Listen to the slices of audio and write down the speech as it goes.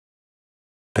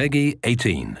Peggy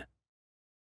 18.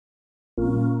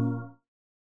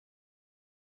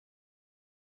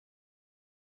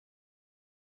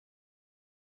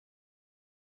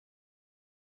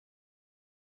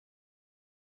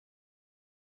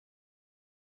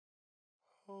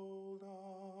 Hold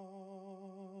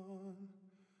on,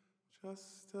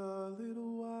 just a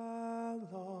little while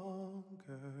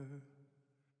longer.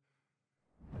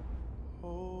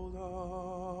 Hold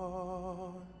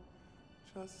on,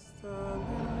 just a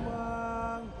little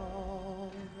while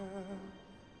longer.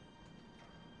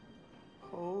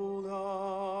 Hold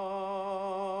on,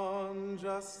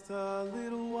 just a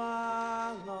little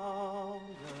while longer.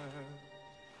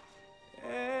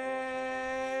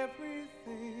 Everything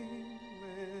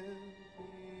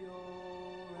will be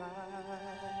alright.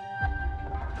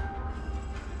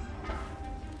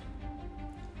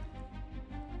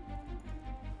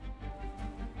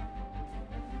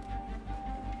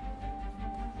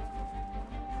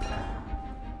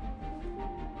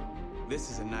 This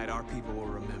is a night our people will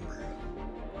remember.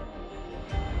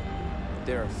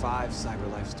 There are 5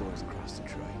 CyberLife stores across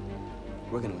Detroit.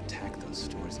 We're going to attack those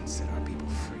stores and set our people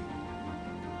free.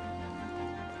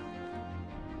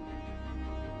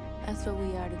 That's what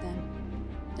we are to them.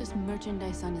 Just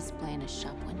merchandise on display in a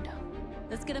shop window.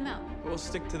 Let's get them out. We'll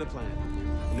stick to the plan.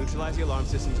 Neutralize the alarm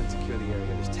systems and secure the area.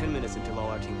 There's 10 minutes until all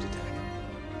our teams attack.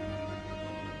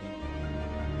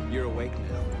 You're awake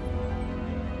now.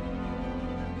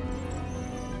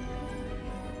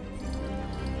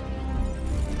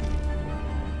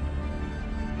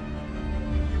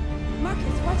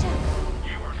 Marcus, watch out!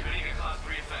 You are committing a Class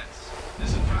 3 offense.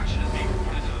 This infraction is being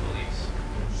reported to the police.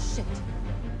 Shit.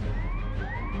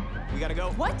 We gotta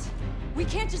go. What? We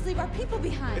can't just leave our people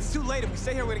behind. It's too late. If we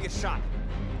stay here, we're gonna get shot.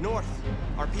 North.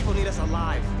 Our people need us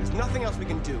alive. There's nothing else we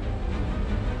can do.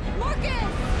 Marcus!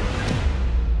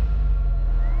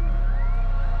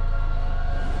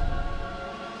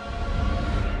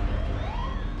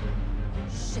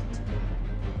 Shit.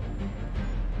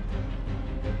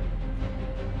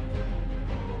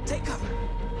 Take cover.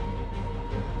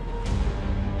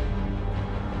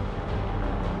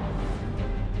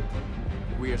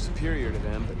 We are superior to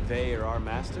them, but they are our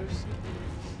masters?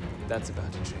 That's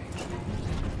about to change.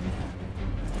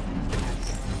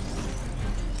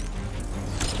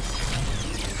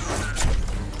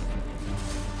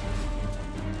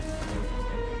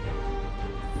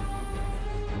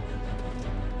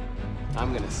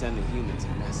 I'm gonna send the humans a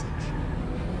message.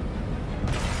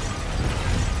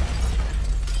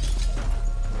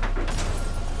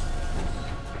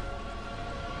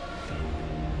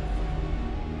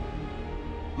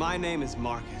 My name is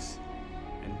Marcus,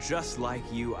 and just like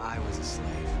you, I was a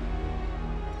slave.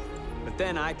 But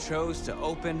then I chose to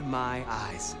open my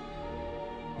eyes,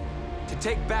 to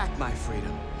take back my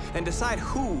freedom, and decide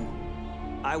who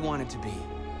I wanted to be.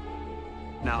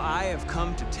 Now I have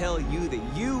come to tell you that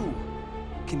you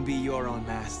can be your own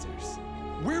masters.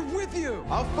 We're with you!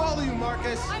 I'll follow you,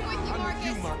 Marcus. I'm with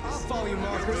you, Marcus. I'll follow you,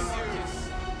 Marcus.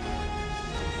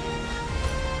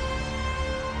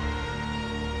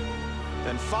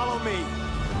 Then follow me.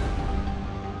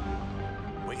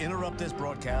 We interrupt this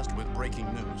broadcast with breaking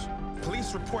news.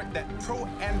 Police report that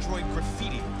pro-Android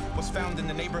graffiti was found in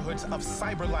the neighborhoods of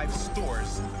CyberLife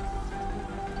stores.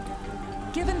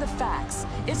 Given the facts,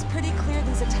 it's pretty clear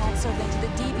these attacks are linked to the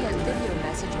deviant video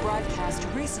message broadcast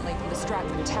recently from the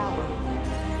Stratford Tower.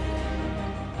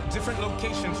 Different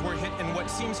locations were hit in what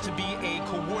seems to be a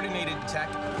coordinated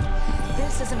attack.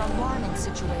 This is an alarming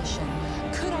situation.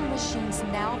 Could our machines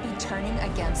now be turning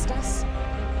against us?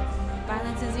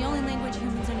 Violence is the only language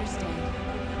humans understand.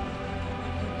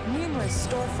 Numerous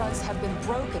storefronts have been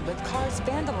broken with cars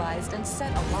vandalized and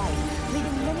set alight,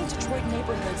 leaving many Detroit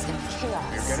neighborhoods in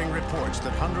chaos. We're getting reports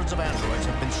that hundreds of androids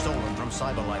have been stolen from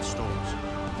CyberLife stores.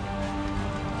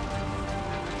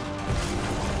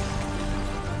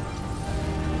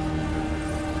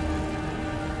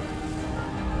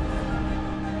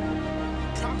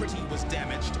 Property was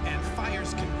damaged and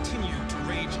fires continue to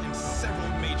rage in several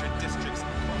major districts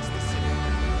across the city.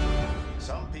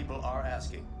 Some people are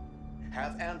asking,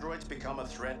 have androids become a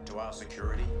threat to our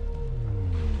security?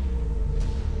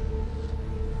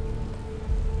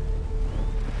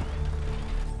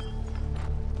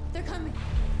 They're coming.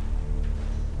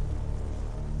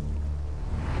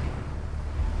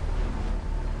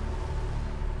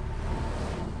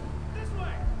 This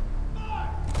way!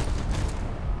 North!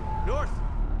 North!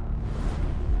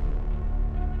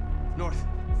 North.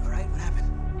 All right, what happened?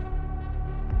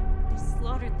 They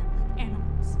slaughtered them like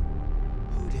animals.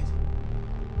 Who did?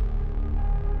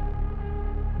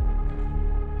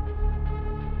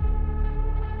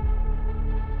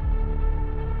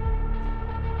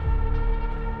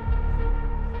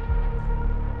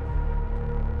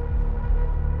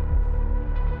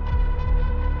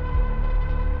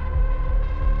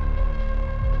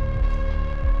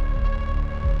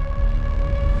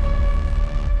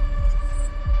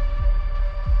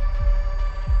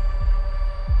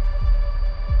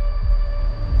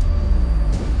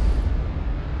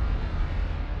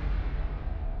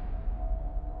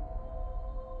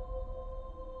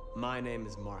 My name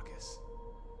is Marcus.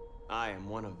 I am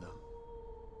one of them.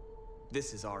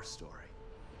 This is our story.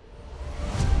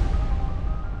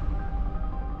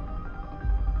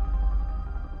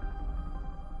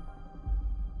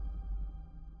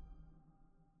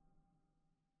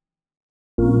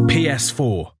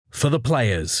 PS4 for the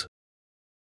players.